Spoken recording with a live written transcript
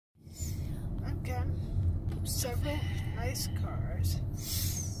several nice cars.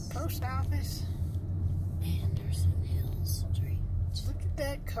 Post office. Anderson Hill Street. Look at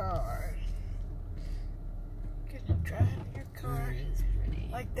that car. Gonna drive your car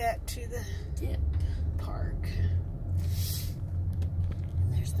like that to the park.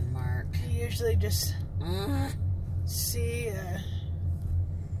 And there's the mark. You usually just see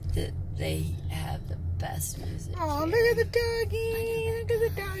that they have the best music. Oh, look at the doggy! Look at the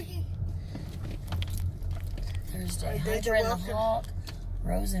doggy! Thursday, Hunter and the Hawk,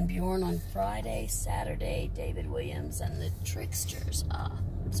 Rose and Bjorn on Friday, Saturday, David Williams and the Tricksters.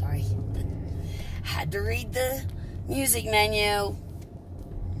 Sorry, had to read the music menu.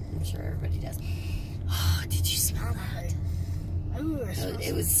 I'm sure everybody does. Oh, did you smell that? Ooh,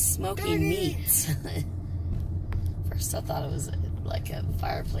 it was smoky meat. First, I thought it was like a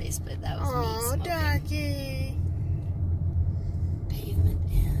fireplace, but that was meat smoking. Doggy! Pavement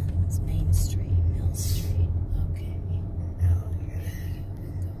ends, Main Street, Mill Street. Okay.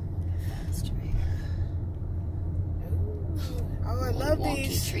 Oh, I love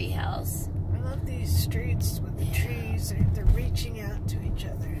these treehouse. I love these streets with the trees. They're reaching out to each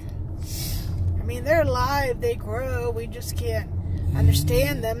other. I mean, they're alive. They grow. We just can't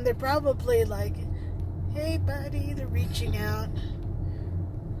understand them. They're probably like, "Hey, buddy." They're reaching out.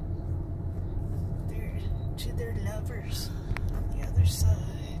 They're to their lovers on the other side.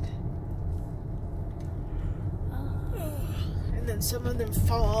 And then some of them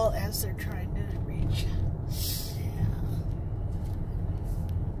fall as they're trying to reach.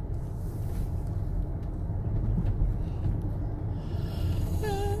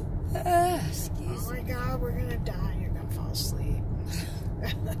 Excuse me. Oh my God, we're gonna die. You're gonna fall asleep.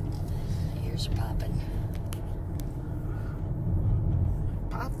 Ears are popping.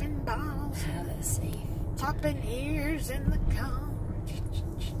 Popping balls. Have a safe. Popping ears in the car.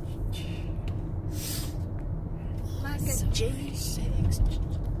 Like a G6.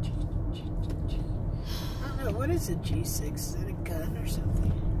 I don't know, what is a G6? Is that a gun or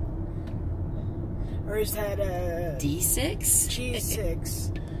something? Or is that a D6? G6.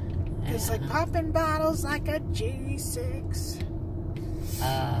 It's like popping bottles like a G6.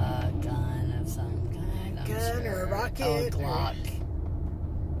 A gun of some kind. A gun or a rocket. Oh, a Glock.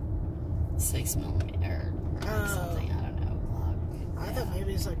 6mm or something. I don't know. Glock. I thought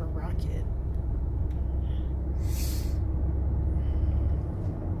maybe it's like a rocket.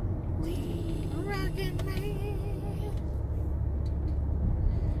 Rocket Man.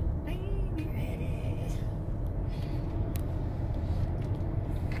 Baby ready.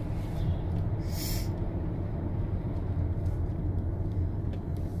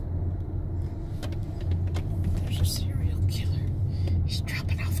 There's a serial killer. He's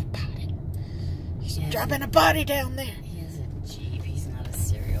dropping off a body. He's dropping a body down there. He has a Jeep. He's not a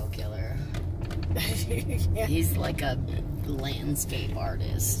serial killer. Yeah. He's like a landscape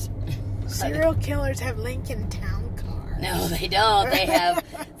artist. Serial killers have Lincoln Town cars. No, they don't.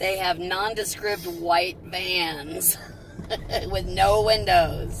 They have nondescript white vans with no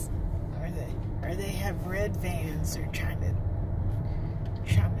windows. Or they have red vans. They're trying to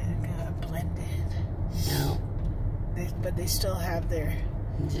blend in. No. But they still have their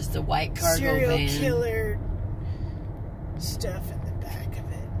just a white cargo serial van. Killer stuff in the back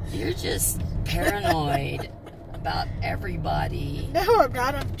of it. You're just paranoid about everybody. No, I'm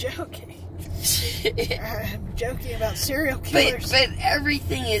not. I'm joking. I'm joking about serial killers. But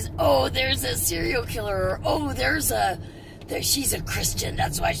everything is, oh, there's a serial killer, or oh, she's a Christian,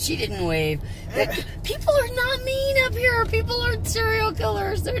 that's why she didn't wave. People are not mean up here. People aren't serial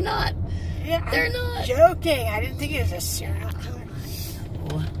killers. They're not. Yeah, they're I'm not. Joking. I didn't think it was a serial killer.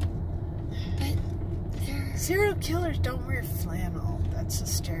 No. But serial killers don't wear flannel. That's a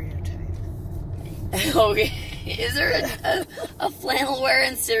stereotype. Okay. Is there a flannel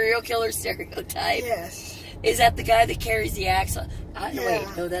wearing serial killer stereotype? Yes. Is that the guy that carries the axe? Wait,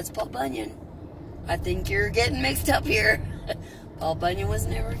 no, that's Paul Bunyan. I think you're getting mixed up here. Paul Bunyan was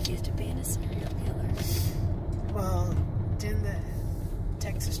never accused of being a serial killer. Well, didn't the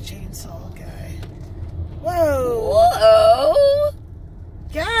Texas Chainsaw guy? Whoa! Whoa!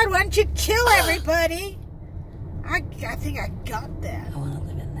 God, why don't you kill everybody? I think I got that. I want to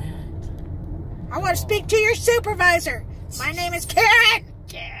live in that. I want to speak to your supervisor. My name is Karen.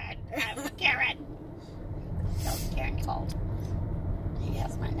 Karen. I'm Karen. No, Karen called. He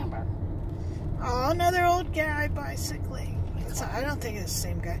has my number. Oh, another old guy bicycling. I don't think it's the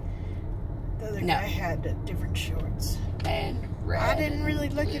same guy. The other guy had different shorts. And red. I didn't really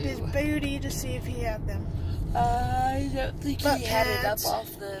look at his booty to see if he had them. I don't think he had it up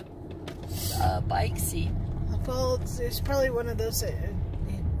off the bike seat. Well, it's probably one of those that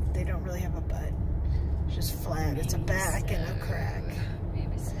they don't really have a butt. It's just that. It's a back and a crack.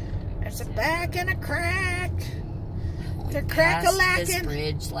 Maybe so. There's a back and a crack. They're Passed crack-a-lacking. this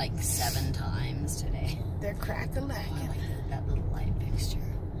bridge like 7 times today. They're Oh, I crack-a-lacking. like that little light fixture.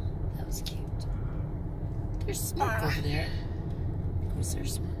 That was cute. There's smoke over there. Was there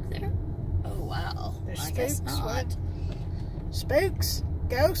smoke there? Oh, wow. There's I guess spooks. not. What? Spooks?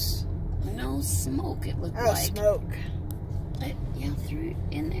 Ghosts? No smoke, it looked Oh, like. smoke. Yeah, through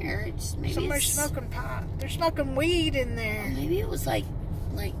in there. It's maybe Somebody's it's, smoking pot. They're smoking weed in there. maybe it was like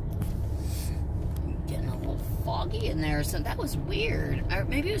getting a little foggy in there or something. That was weird. Or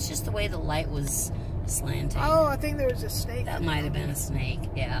maybe it was just the way the light was slanting. Oh, I think there was a snake. That might have been a snake.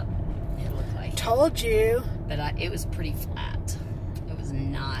 Yeah, it looked like. Told you. But it was pretty flat. It was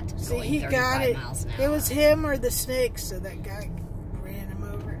not See, going he 35 got it. miles an hour. It was him or the snake, so that guy ran him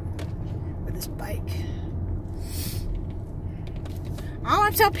over with his bike. Oh,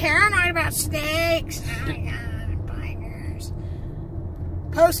 I'm so paranoid about snakes. Oh my god, bikers.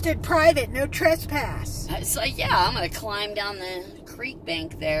 Posted private, no trespass. So yeah, I'm gonna climb down the creek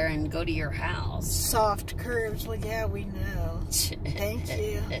bank there and go to your house. Soft curves. Well, yeah, we know. Thank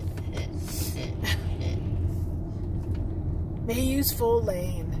you. May use full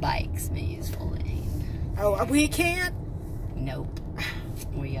lane. Bikes may use full lane. Oh, we can't? Nope.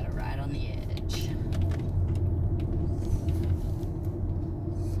 We gotta ride on the edge.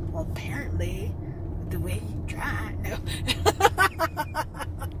 Well, apparently, the way you drive. No.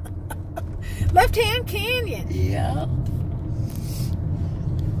 Left Hand Canyon. Yep.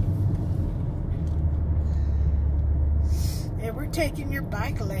 Yeah, we're taking your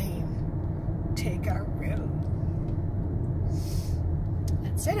bike lane. Take our road.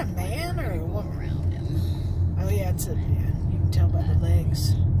 Is that a man or a woman? Around him. Oh, yeah, it's a man. You can tell by the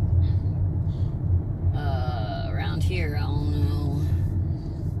legs. Around here, I don't know.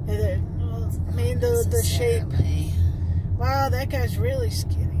 Well, I mean, the shape. Necessarily. Wow, that guy's really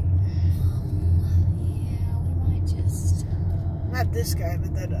skinny. Yeah, we might just. Not this guy,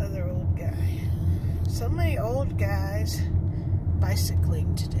 but that other old guy. So many old guys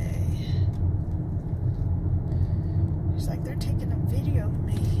bicycling today. It's like they're taking a video of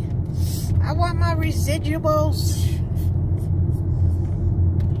me. I want my residuals.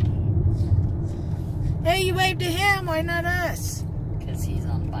 Hey, you waved to him. Why not us? Because he's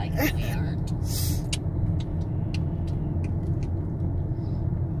on the bike and we aren't.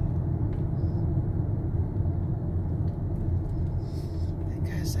 That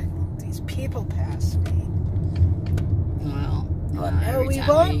guy's like, won't these people pass me? Well, No, every we time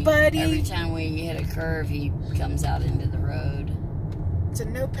won't, buddy. Every time we hit a curve, he comes out into the road. It's a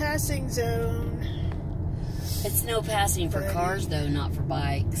no passing zone. It's no passing for Buddy. cars, though, not for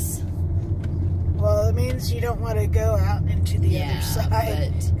bikes. Well, it means you don't want to go out into the Yeah, other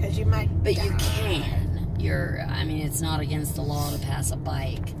side because you might. But you die. can. I mean, it's not against the law to pass a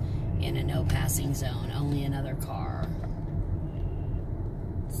bike in a no passing zone. Only another car.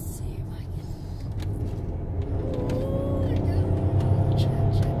 Let's see if I can.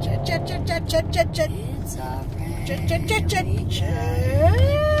 It's alright.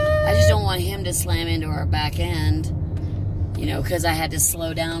 I just don't want him to slam into our back end. You know, because I had to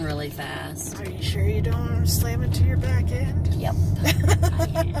slow down really fast. Are you sure you don't want to slam into your back end? Yep.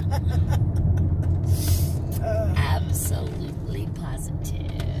 I am. Absolutely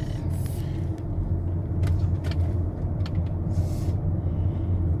positive.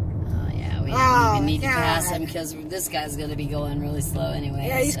 Oh, yeah. We don't even need to pass him because this guy's going to be going really slow anyway.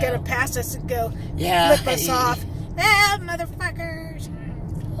 Yeah, he's so. going to pass us and go Yeah. flip us off. Ah, motherfuckers.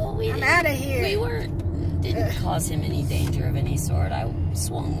 Well, I'm out of here. We didn't cause him any danger of any sort. I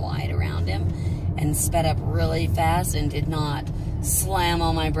swung wide around him and sped up really fast and did not slam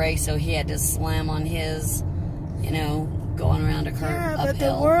on my brakes, so he had to slam on his, you know, going around a curve Yeah, uphill. but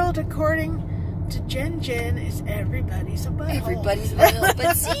the world, according to Jen, is everybody's a butthole. Everybody's butthole,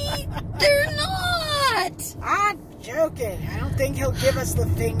 but see, they're not. I'm joking. I don't think he'll give us the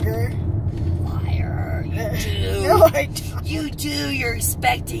finger. Liar, you do. No, I don't. You do. You're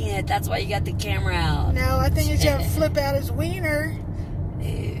expecting it. That's why you got the camera out. No, I think he's gonna flip out his wiener.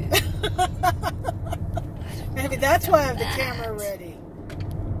 Ew. Maybe that's why I have the camera ready.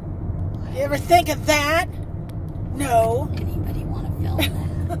 You ever think of that? No. Anybody want to film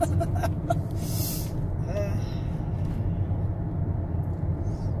that?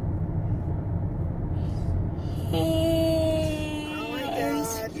 Oh my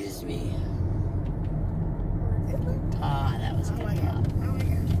God. Excuse me. Ah, that was a Oh good my job. God. Oh my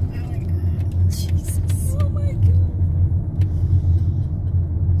God. Oh my God. Jesus. Oh my God.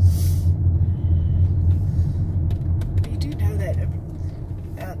 You do know that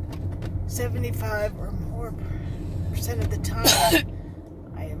about 75 or more 99% of the time,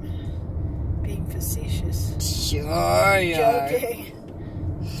 I am being facetious. Sure you are.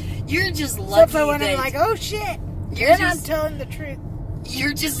 Joking. You're just lucky. Except for when I'm like, oh shit, then I'm telling the truth.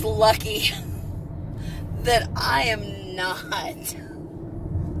 You're just lucky that I am not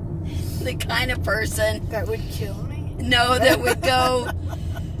the kind of person that would kill me. No, that would go, oh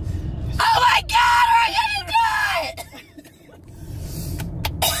my God, we're gonna do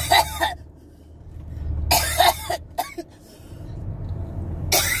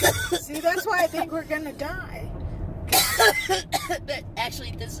it! See, that's why I think we're gonna die. But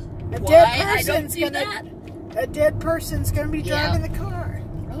actually, this is a why dead I don't do gonna, that. A dead person's gonna be driving the car.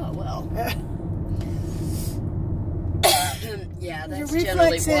 Oh, well. Yeah, that's your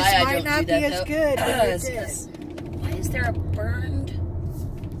generally reflexes why I might don't not do that, be as good when you're dead. Why is there a burned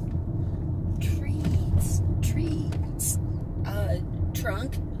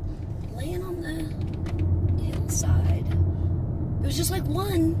trunk laying on the hillside? It was just like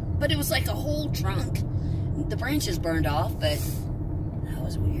one, but it was like a whole trunk. The branches burned off, but that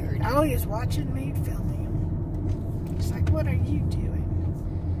was weird. Oh, he's watching me filming. It's like, what are you doing?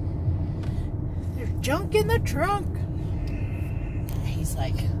 There's junk in the trunk. He's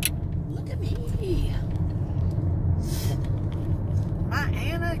like, look at me. My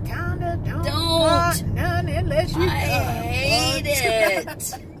anaconda don't want none unless you I hate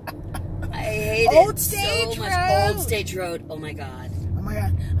it. I hate Old it Stage so much. Road. Old Stage Road. Oh my God. Oh my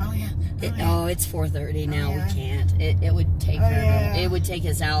God. Oh yeah. Oh, it's 4:30 now. We can't. It would take forever. It would take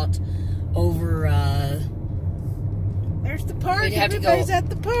us out over. There's the park. We'd have Everybody's to go at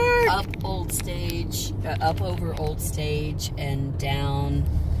the park. up Old Stage, up over Old Stage, and down.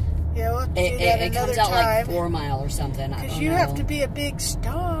 Yeah, we'll do that it comes out like 4 Mile or something. Because you have to be a big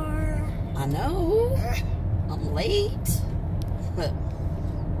star. I know. I'm late.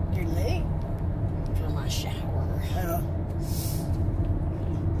 You're late for my shower. Oh.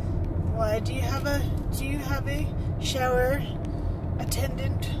 Why do you have a shower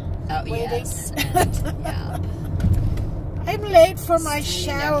attendant? Oh waiting? Yes. Yeah. I'm late for my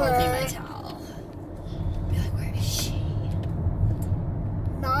shower. My towel. Be like, where is she?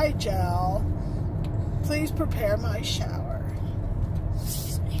 Nigel, please prepare my shower.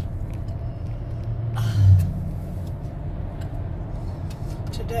 Excuse me.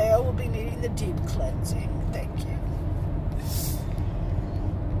 Today I will be needing the deep cleansing. Thank you.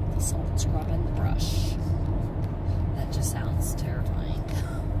 The salt scrubbing the brush. That just sounds terrifying.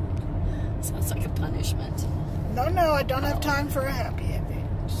 Sounds like a punishment. No, I don't have time for a happy ending.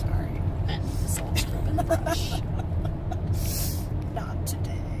 Sorry. And the salt scrubbing the brush. Not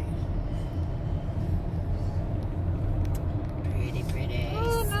today. Pretty.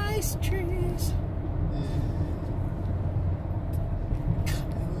 Oh, nice trees.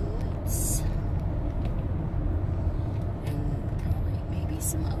 Cottonwoods. And probably maybe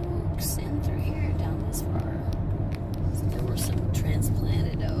some oaks in through here down this far. So there were some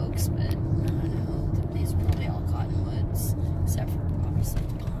transplanted oaks, but I don't know. These are probably all cottonwoods, except for obviously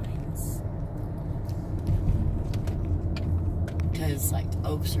the pines. Because like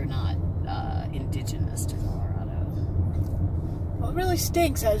oaks are not indigenous to Colorado. Well, it really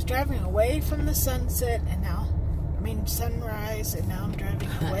stinks. I was driving away from the sunrise, and now I'm driving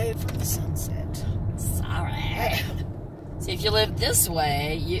away from the sunset. Sorry. See, if you lived this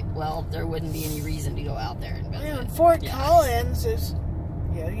way, there wouldn't be any reason to go out there and visit. And Fort Collins is,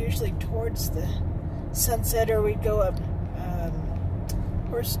 usually towards the sunset, or we'd go up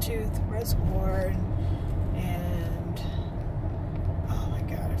Horsetooth Reservoir and oh my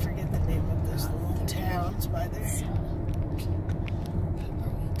God, I forget the name of those little towns by there. Are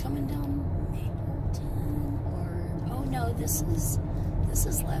we coming down Mapleton or no? This is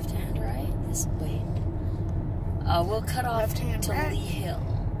left hand, right? We'll cut off Left-hand, to right? Lee Hill.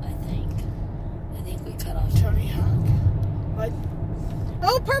 I think we cut off Tony Hawk. What?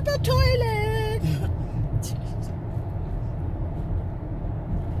 Oh, purple toilet.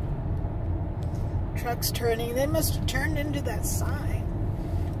 Trucks turning. They must have turned into that sign.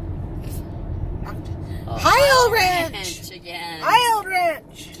 Heil Ranch again. Heil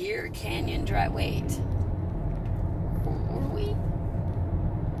Ranch. Gear Canyon Drive. Wait. Were we?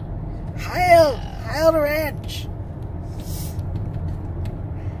 Heil Ranch.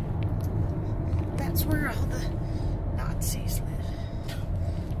 That's where all the Nazis live.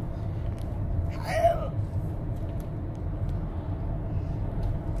 Heil.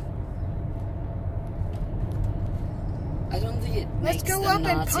 I don't think it makes go them up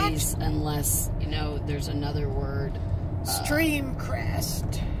and Nazis punch. unless, there's another word. Stream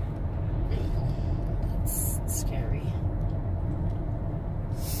crest. That's scary.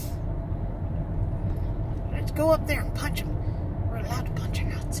 to go up there and punch him. We're allowed to punch a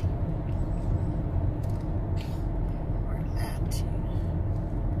Nazi. We're allowed to.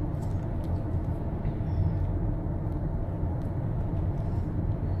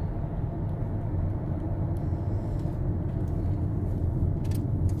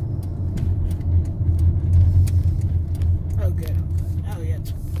 Oh, good. Oh, yeah,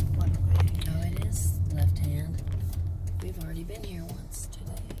 it's one way. Oh, it is left hand. We've already been here once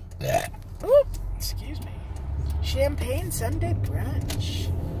today. Oop, excuse me. Champagne Sunday brunch.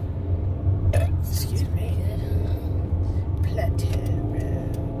 Excuse me. Plateau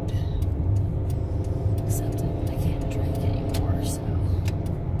Road. Except I can't drink anymore, so.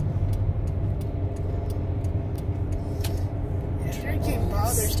 Yeah, drinking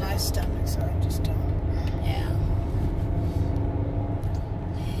bothers my stomach, so I just don't. Yeah.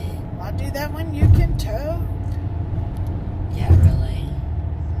 I'll do that when you can tow. Yeah, really.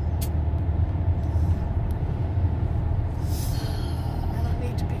 I don't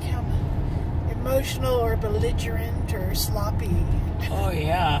need to become emotional or belligerent or sloppy. Oh,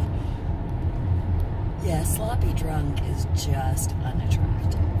 yeah. Yeah, sloppy drunk is just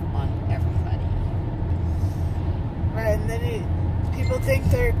unattractive on everybody. Right, and then people think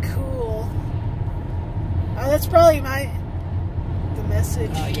they're cool. Oh, that's probably the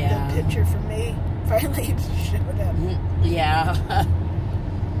message, Oh, yeah. the picture from me finally showed up. Yeah.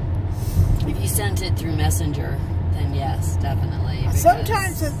 If you sent it through Messenger, then yes, definitely. because-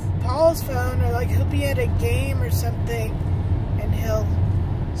 Sometimes with Paul's phone, or like he'll be at a game or something, and he'll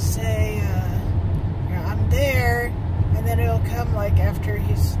say, you know, I'm there, and then it'll come like after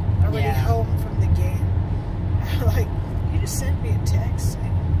he's already Yeah. home from the game. Like, you just sent me a text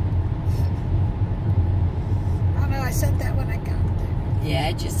saying, oh no, I sent that when I got there. Yeah,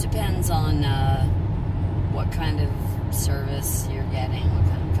 it just depends on what kind of service you're getting, what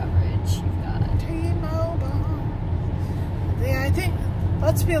kind of coverage you've got. T-Mobile. Yeah, I think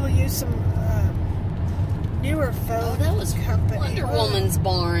lots of people use some newer phone Oh, that was company. Wonder Woman's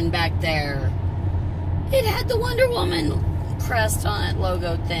barn back there. It had the Wonder Woman crest on it,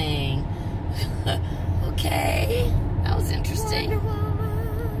 logo thing. Okay, that was interesting. Wonder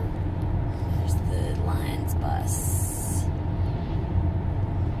Woman. There's the Lions bus.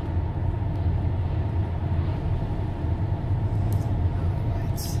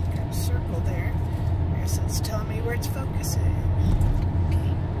 Oh, it's got a circle there. I guess it's telling me where it's focusing.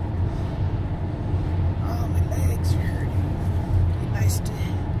 Okay. Oh, my legs are hurting. It'd be nice to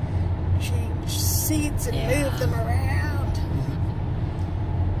change seats and Yeah. move them around.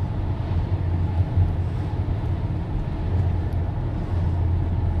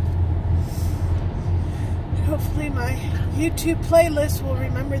 Hopefully my YouTube playlist will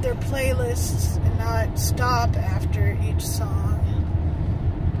remember their playlists and not stop after each song.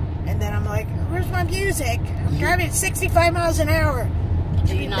 And then I'm like, where's my music? I'm driving at 65 miles an hour.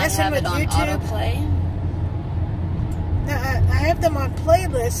 Do you not messing have it with on YouTube? autoplay? No, I have them on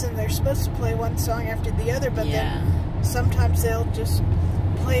playlists, and they're supposed to play one song after the other, but Yeah. then sometimes they'll just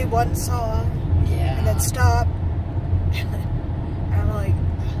play one song Yeah. and then stop. And I'm like,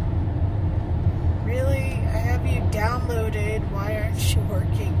 really? I have you downloaded. Why aren't you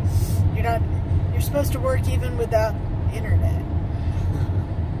working? You're supposed to work even without internet.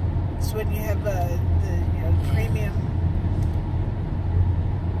 It's when you have the premium.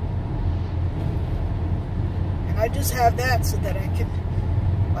 And I just have that so that I can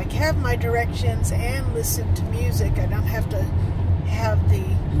like have my directions and listen to music. I don't have to have the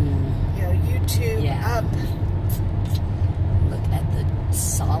YouTube Yeah. up. Look at the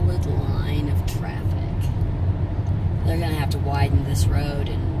solid line of traffic. They're going to have to widen this road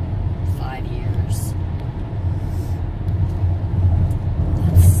in 5 years.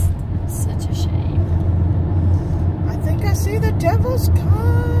 That's such a shame. I think I see the devil's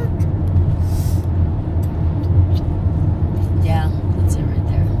cock. Yeah, that's it right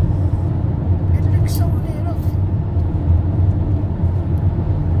there. It looks so little.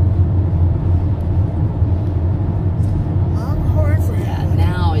 Longhorn Road. Yeah,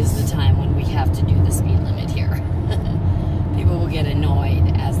 now is the time when we have to do the speed limit here. People will get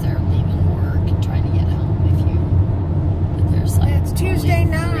annoyed as they're leaving work and trying to get home. But there's like It's Tuesday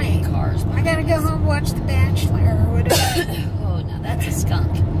only night. 3 cars I gotta behind go us. home and watch The Bachelor or whatever. Oh, now that's a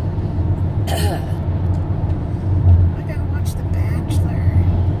skunk. I gotta watch The Bachelor.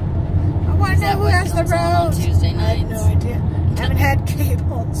 I wanna Is know that who what has the comes on on road. Tuesday I have no nights? idea. I haven't had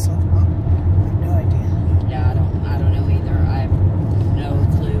cable in so long. I have no idea. Yeah, I don't know either. I have no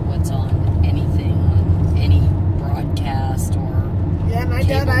clue what's on anything on any broadcast or Yeah, and I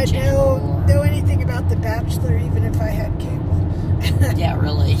cable doubt I'd channel or- know anything about The Bachelor even if I had cable. Yeah,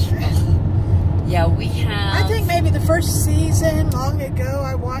 really. Yeah, we have. I maybe the first season long ago.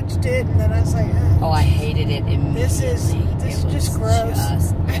 I watched it, and then I was like, oh, I hated it immediately. This is just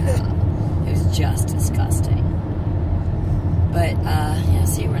gross. It was just disgusting. But yeah,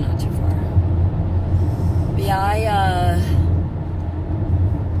 see, we're not too far. But yeah,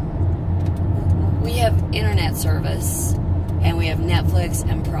 we have internet service, and we have Netflix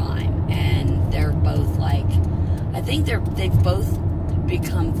and Prime, and they're both like, I think they've both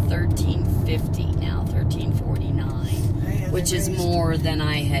become $13.50 now, $13.49, which is more than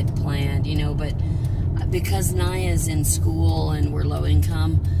I had planned, you know. But because Naya's in school and we're low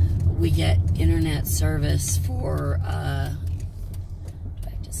income, we get internet service for. Do I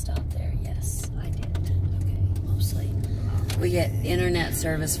have to stop there? Yes, I did. Okay, mostly. We get internet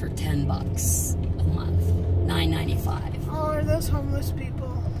service for $10 a month, $9.95. Oh, are those homeless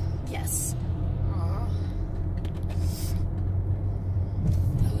people? Yes. Oh.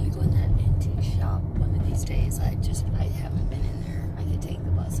 I want to go in that antique shop one of these days. I haven't been in there. I could take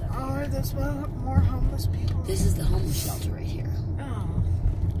the bus up here. Are those more homeless people? This is the homeless shelter right here. Oh.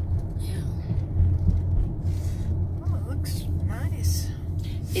 Yeah. Oh, it looks nice.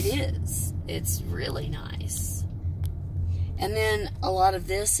 It is. It's really nice. And then a lot of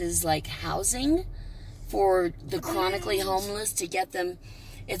this is like housing for the chronically homeless to get them.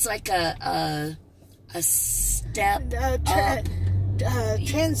 It's like a step up.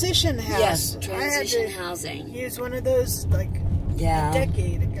 Transition house. Yes, transition housing. Use one of those like a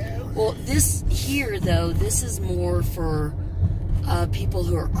decade ago. Well, this here though, this is more for people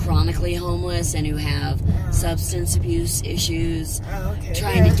who are chronically homeless and who have substance abuse issues. Oh, okay.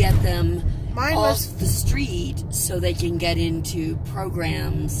 Trying to get them off the street so they can get into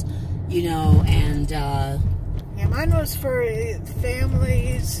programs, you know, and yeah, mine was for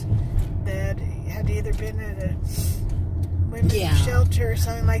families that had either been at a women's shelter or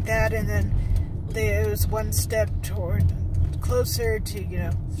something like that, and then it was one step closer to, you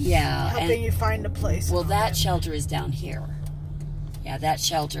know, helping you find a place. Well, that shelter is down here. Yeah, that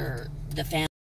shelter, the family